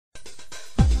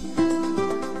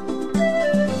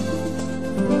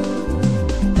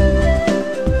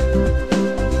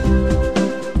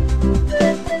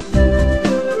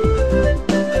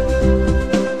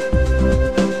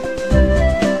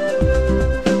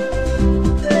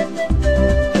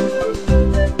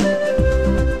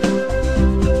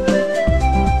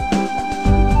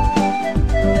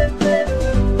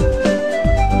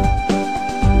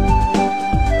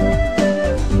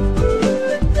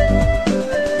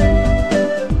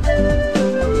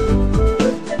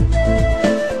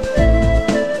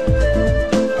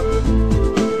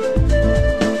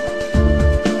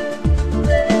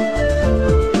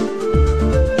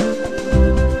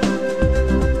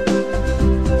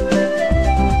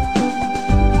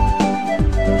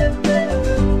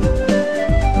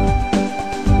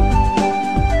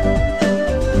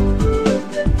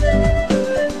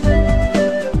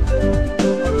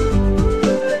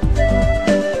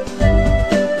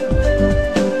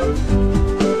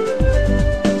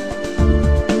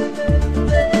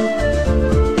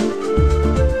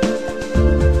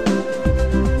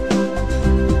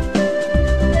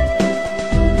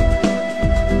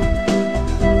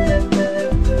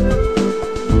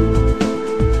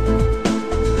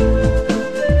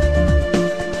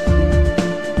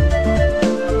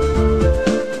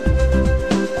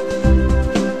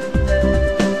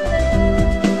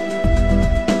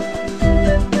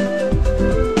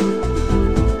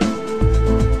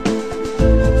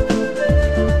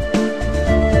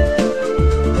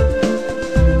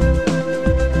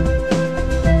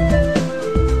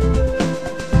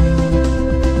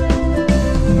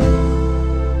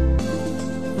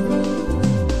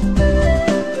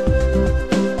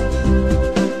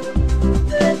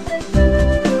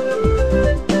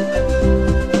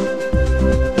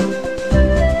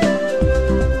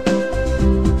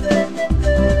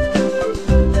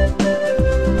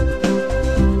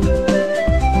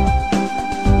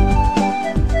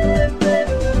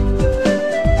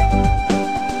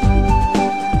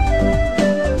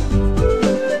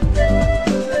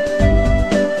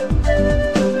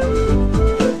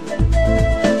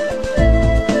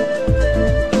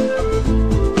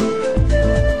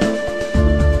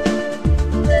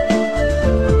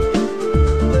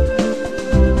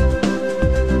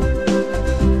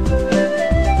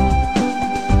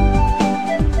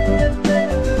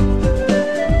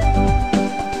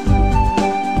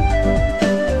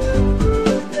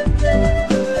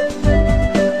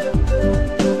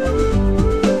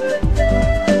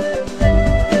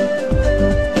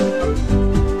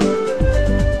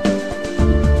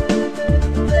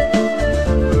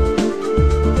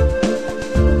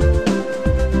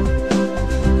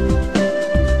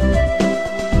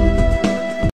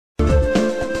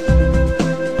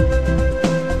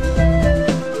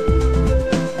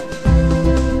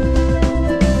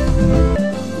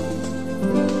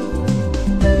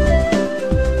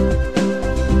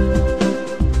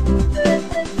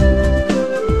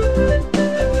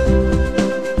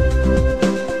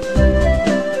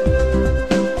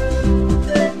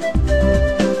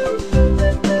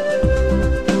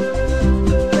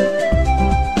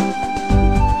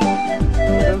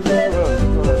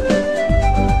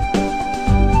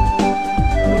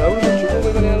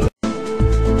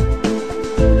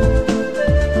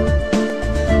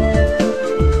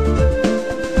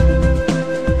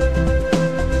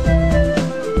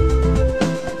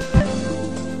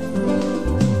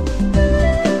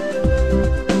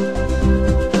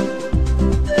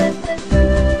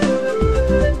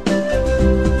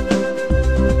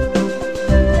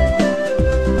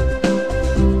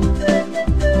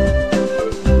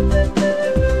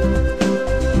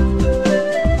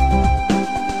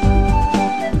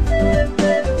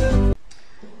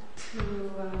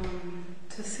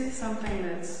To see something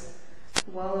that's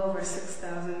well over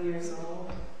 6,000 years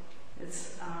old,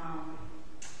 it's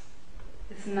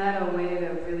not a way to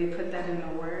really put that into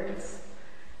words.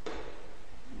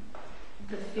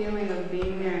 The feeling of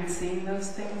being there and seeing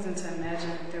those things, and to imagine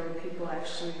that there were people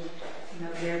actually,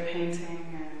 there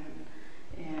painting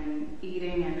and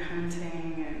eating and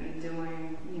hunting and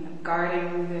doing,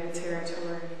 guarding their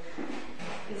territory.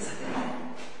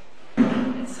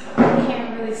 I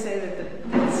can't really say that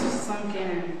it's sunk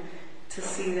in to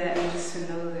see that, and just to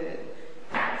know that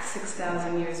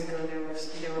 6,000 years ago there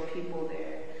were people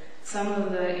there. Some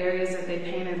of the areas that they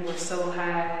painted were so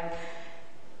high,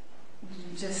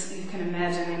 you can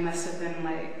imagine they must have been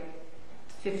like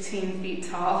 15 feet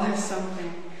tall or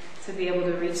something to be able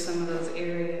to reach some of those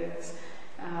areas.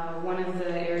 One of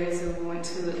the areas that we went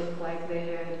to, it looked like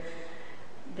they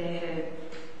had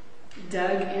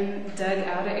dug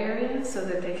out an area so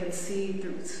that they could see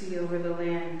over the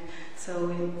land.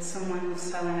 So someone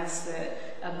was telling us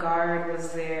that a guard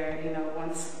was there,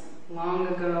 once long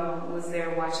ago was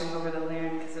there watching over the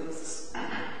land, because it was this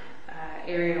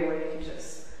area where you could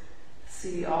just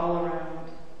see all around.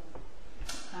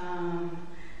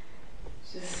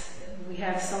 We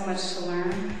have so much to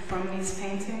learn from these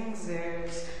paintings.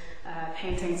 There's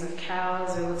paintings of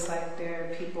cows. It looks like there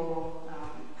are people,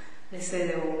 they say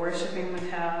they were worshiping the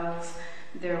cows.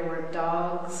 There were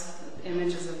dogs,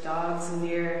 images of dogs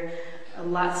near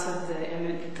lots of the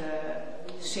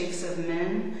shapes of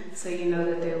men. So you know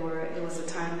that it was a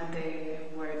time that they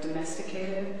were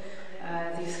domesticated,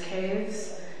 these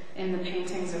caves. And the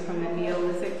paintings are from the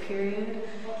Neolithic period.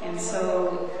 And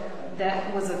so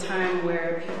that was a time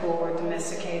where people were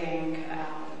domesticating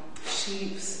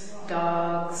sheep's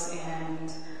dogs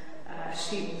and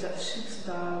sheep's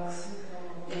dogs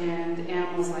and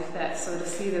animals like that. So to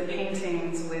see the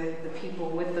paintings with the people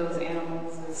with those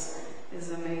animals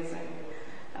is amazing.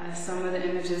 Some of the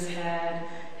images had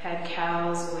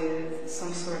cows with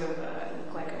some sort of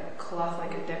like a cloth,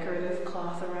 like a decorative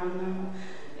cloth around them.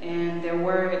 And there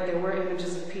were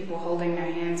images of people holding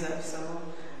their hands up, so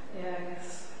yeah, I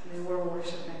guess they were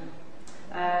worshiping.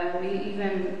 We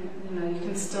even, you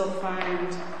can still find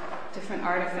different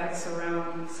artifacts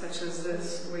around, such as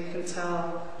this, where you can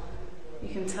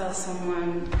tell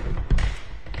someone,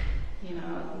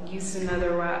 used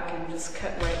another rock and just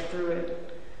cut right through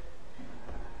it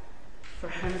for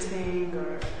hunting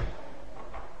or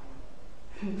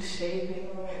shaving.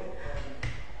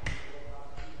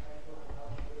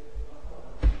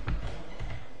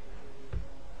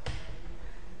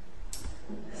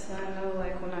 So I know,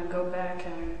 like, when I go back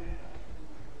and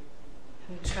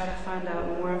try to find out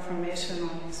more information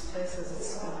on these places,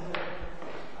 it's going to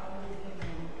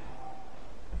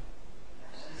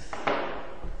just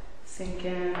sink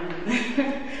in.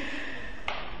 And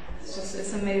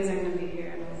it's amazing to be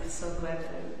here, and I'm so glad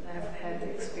that